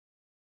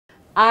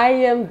I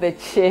am the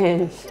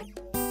change.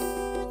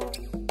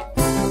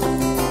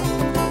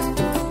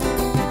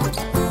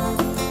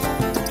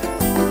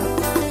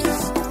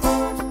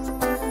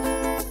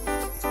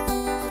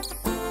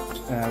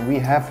 We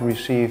have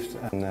received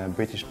a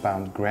British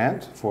pound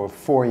grant for a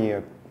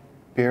 4-year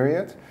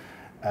period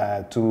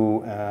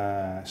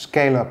to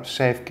scale up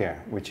Safe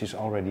Care, which is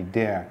already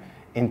there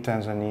in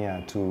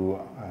Tanzania, to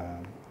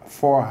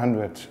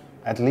 400,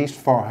 at least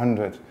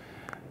 400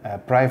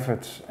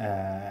 private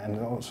and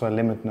also a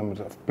limited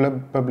number of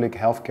public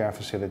healthcare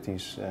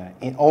facilities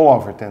in all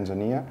over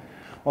Tanzania.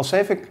 Well,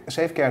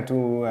 Safe Care,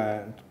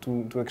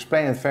 to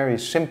explain it very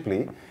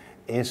simply,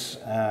 is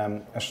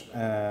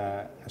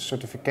a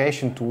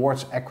certification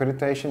towards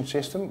accreditation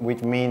system,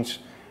 which means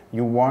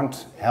you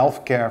want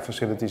healthcare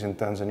facilities in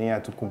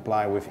Tanzania to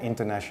comply with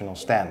international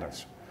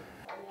standards.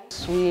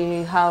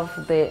 We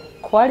have the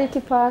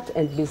quality part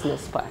and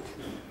business part.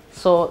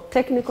 So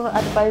technical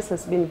advice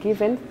has been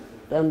given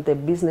on the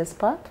business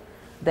part.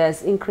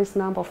 There's increased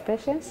number of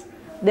patients.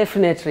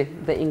 Definitely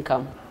the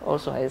income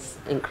also has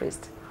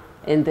increased.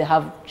 And they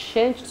have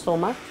changed so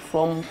much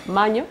from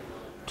manual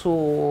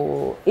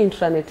to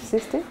intranet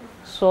system,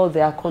 so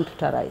they are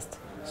computerized.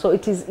 So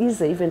it is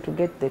easy even to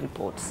get the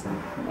reports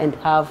and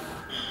have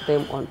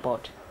them on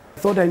board. I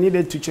thought I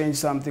needed to change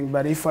something,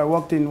 but if I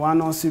worked in one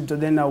hospital,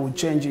 then I would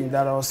change in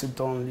that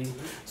hospital only.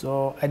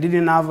 So I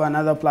didn't have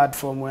another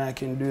platform where I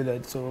can do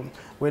that. So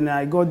when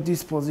I got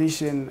this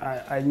position,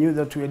 I knew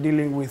that we were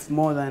dealing with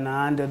more than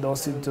 100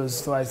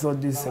 hospitals, so I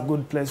thought this is a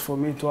good place for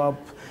me to help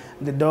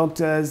the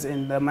doctors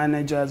and the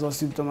managers,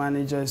 hospital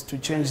managers, to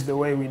change the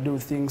way we do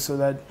things so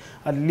that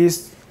at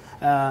least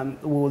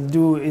we'll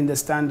do in the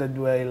standard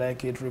way,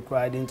 like it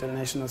required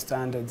international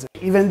standards.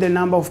 Even the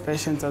number of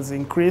patients has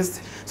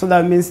increased, so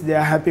that means they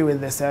are happy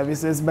with the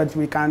services, but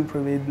we can't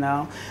prove it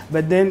now.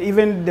 But then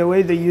even the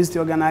way they used to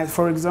organize,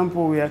 for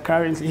example, we are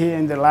currently here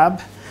in the lab,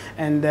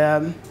 and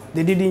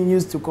they didn't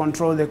use to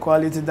control the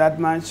quality that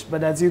much,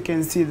 but as you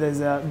can see,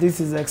 this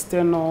is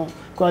external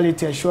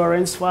quality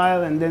assurance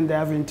file, and then they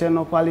have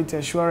internal quality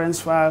assurance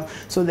file.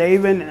 So they're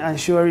even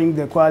ensuring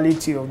the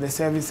quality of the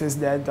services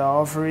that they're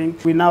offering.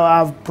 We now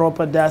have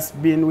proper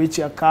dustbin which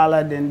are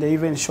colored, and they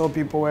even show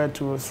people where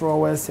to throw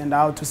waste and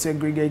how to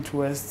segregate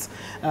waste.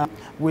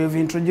 We've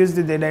introduced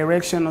the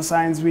directional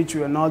signs which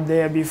were not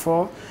there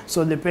before,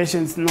 so the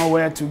patients know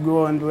where to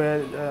go and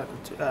where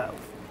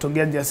to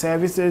get their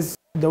services.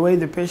 The way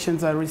the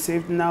patients are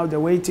received now, the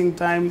waiting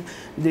time,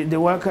 the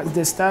workers,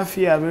 the staff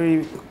here are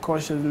very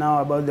cautious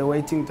now about the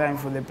waiting time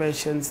for the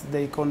patients.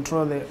 They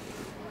control the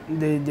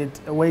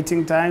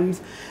waiting times,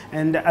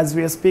 and as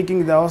we are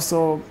speaking, they're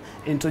also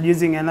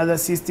introducing another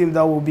system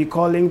that will be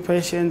calling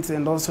patients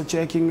and also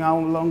checking how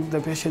long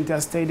the patient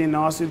has stayed in the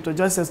hospital,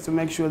 just as to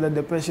make sure that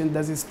the patient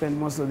doesn't spend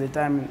most of the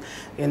time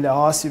in the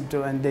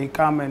hospital, and they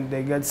come and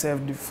they get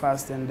served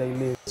fast and they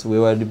leave. So we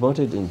were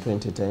demoted in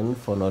 2010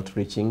 for not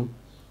reaching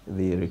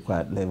the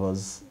required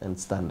levels and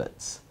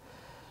standards.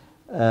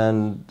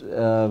 And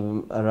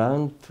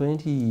around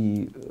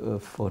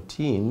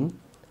 2014,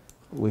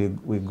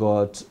 we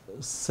got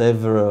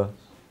several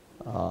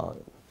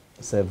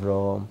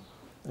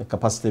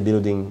capacity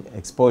building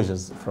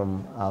exposures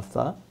from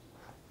AFTA.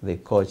 They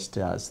coached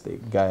us, they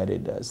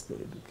guided us, they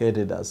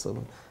educated us.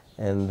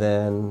 And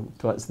then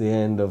towards the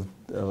end of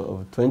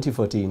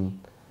 2014,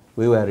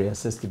 we were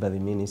reassessed by the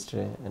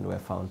ministry and were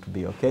found to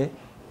be okay.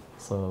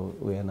 So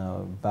we are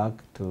now back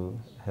to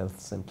health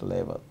center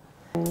level.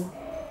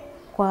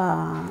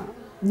 Kwa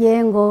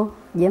jengo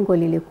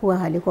lilikuwa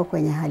haliko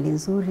kwenye hali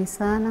nzuri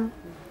sana.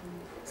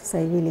 Sasa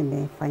hivi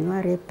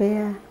limefanywa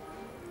repair,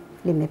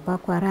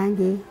 limepakwa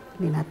rangi,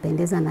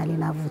 linapendeza na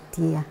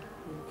linavutia.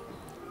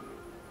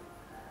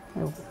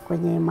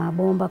 Kwenye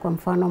mabomba, kwa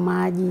mfano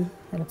maji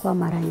yalikuwa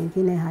mara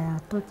nyingine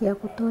hayatoki ya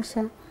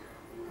kutosha.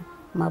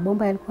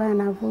 Mabomba yalikuwa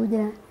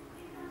yanavuja,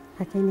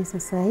 lakini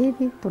sasa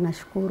hivi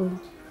tunashukuru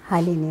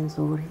hali ni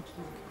nzuri.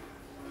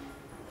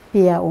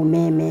 Pia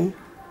umeme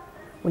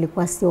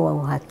ulikuwa sio wa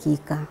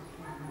uhakika.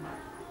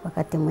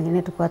 Wakati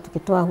mwingine tulikuwa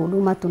tukitoa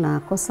huduma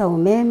tunakosa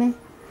umeme,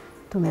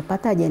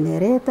 tumepata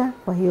generator,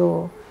 kwa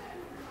hiyo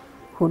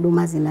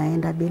huduma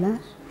zinaenda bila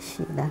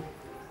shida.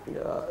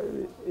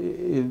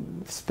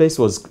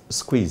 Space was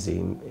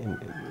squeezing in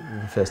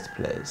the first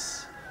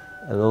place,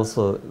 and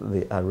also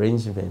the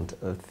arrangement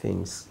of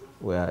things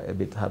were a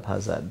bit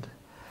haphazard.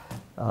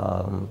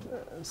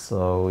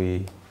 So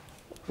we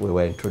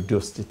were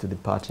introduced to the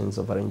patterns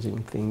of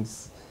arranging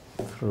things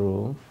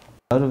through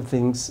a lot of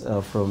things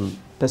from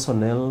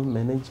personnel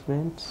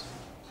management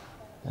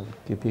and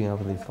keeping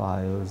up the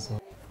files.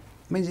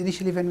 Means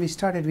initially when we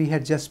started, we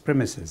had just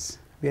premises.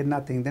 We had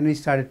nothing. Then we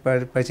started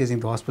purchasing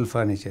the hospital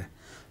furniture.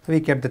 So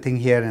we kept the thing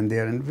here and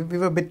there, and we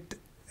were a bit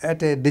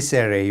at a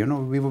disarray, you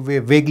know, we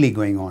were vaguely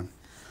going on.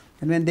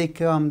 And when they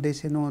come, they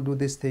say, no, do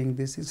this thing,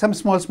 this, some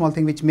small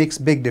thing which makes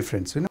big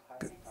difference, you know.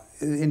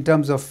 In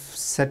terms of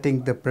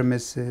setting the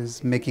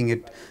premises, making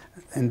it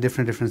in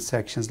different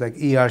sections, like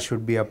ER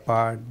should be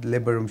apart,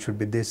 labor room should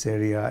be this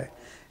area,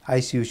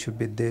 ICU should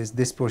be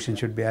this portion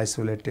should be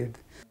isolated.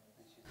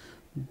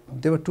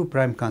 there were two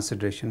prime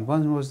considerations.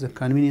 One was the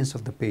convenience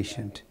of the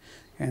patient,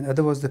 and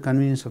other was the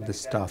convenience of the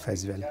staff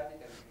as well.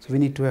 So we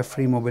need to have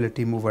free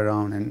mobility, move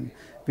around, and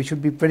we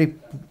should be very,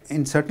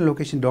 in certain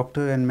locations,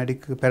 doctor and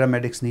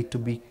paramedics need to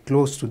be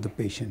close to the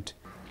patient.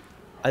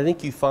 I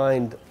think you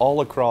find all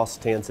across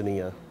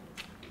Tanzania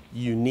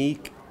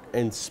unique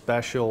and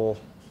special,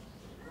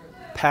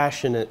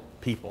 passionate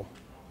people.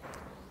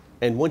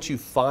 And once you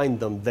find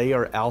them, they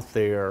are out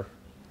there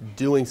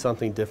doing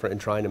something different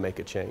and trying to make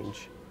a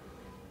change.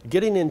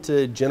 Getting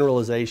into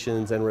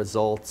generalizations and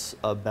results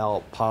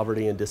about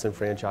poverty and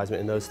disenfranchisement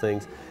and those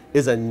things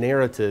is a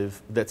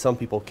narrative that some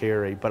people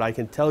carry, but I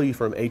can tell you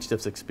from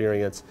HDIP's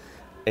experience,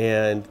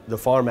 and the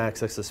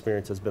PharmAccess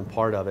experience has been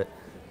part of it,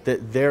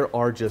 that there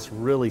are just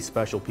really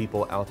special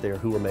people out there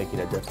who are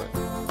making a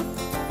difference.